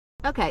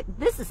Okay,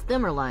 this is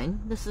Themerlane.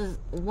 This is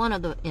one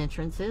of the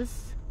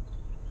entrances.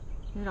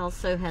 It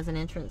also has an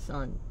entrance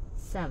on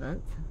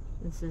 7th.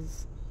 This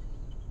is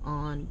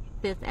on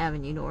 5th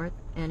Avenue North,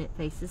 and it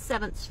faces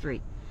 7th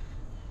Street.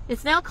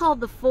 It's now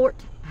called the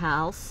Fort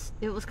House.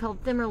 It was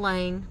called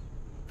Themerlane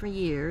for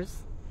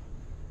years.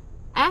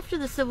 After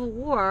the Civil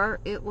War,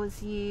 it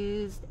was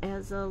used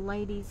as a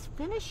ladies'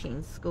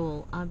 finishing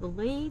school, I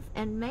believe,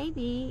 and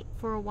maybe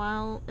for a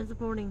while as a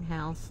boarding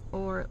house,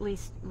 or at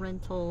least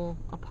rental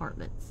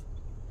apartments.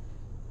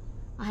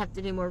 I have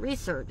to do more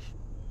research,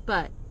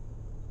 but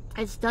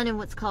it's done in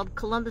what's called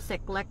Columbus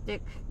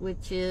Eclectic,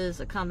 which is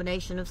a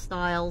combination of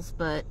styles,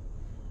 but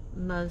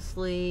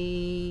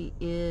mostly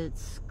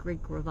it's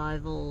Greek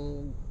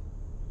Revival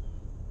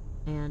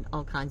and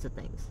all kinds of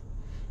things.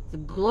 It's a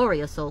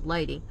glorious old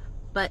lady,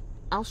 but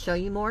I'll show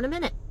you more in a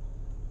minute.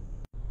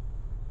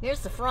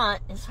 Here's the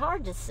front. It's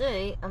hard to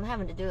see. I'm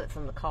having to do it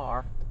from the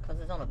car because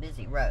it's on a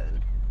busy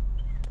road.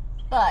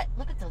 But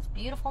look at those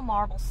beautiful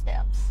marble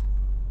steps.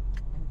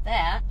 And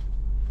that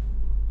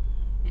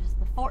is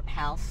the Fort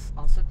House,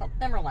 also called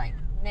Themerlane.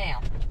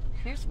 Now,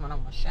 here's one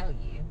I'm going to show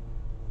you.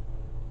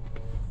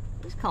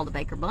 It's called the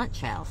Baker Bunch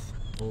House.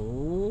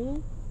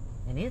 Oh,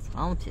 and it's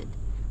haunted.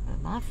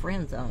 My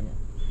friends own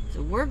it.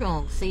 So we're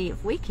going to see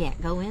if we can't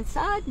go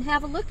inside and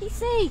have a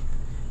looky-see.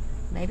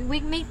 Maybe we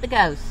can meet the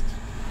ghost.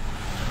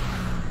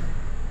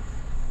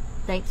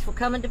 Thanks for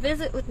coming to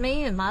visit with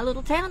me in my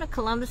little town of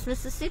Columbus,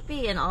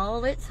 Mississippi, and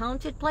all its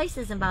haunted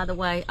places. And by the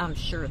way, I'm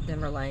sure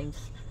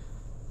Themerlane's,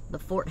 the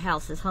Fort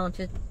House is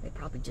haunted. They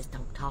probably just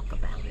don't talk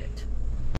about it.